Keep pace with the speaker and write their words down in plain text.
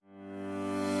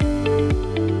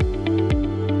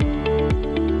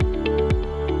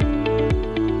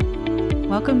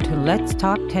Welcome to Let's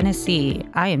Talk Tennessee.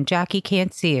 I am Jackie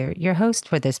Cancier, your host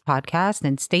for this podcast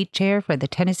and state chair for the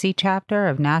Tennessee chapter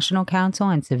of National Council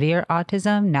on Severe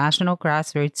Autism National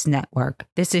Grassroots Network.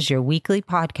 This is your weekly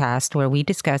podcast where we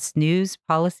discuss news,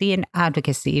 policy, and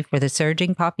advocacy for the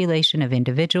surging population of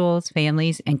individuals,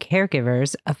 families, and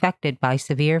caregivers affected by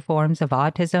severe forms of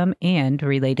autism and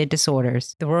related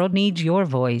disorders. The world needs your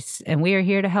voice, and we are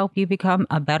here to help you become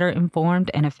a better informed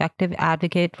and effective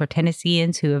advocate for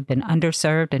Tennesseans who have been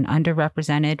underserved and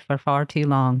underrepresented for far too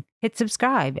long. Hit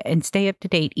subscribe and stay up to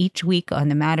date each week on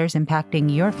the matters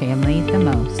impacting your family the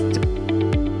most.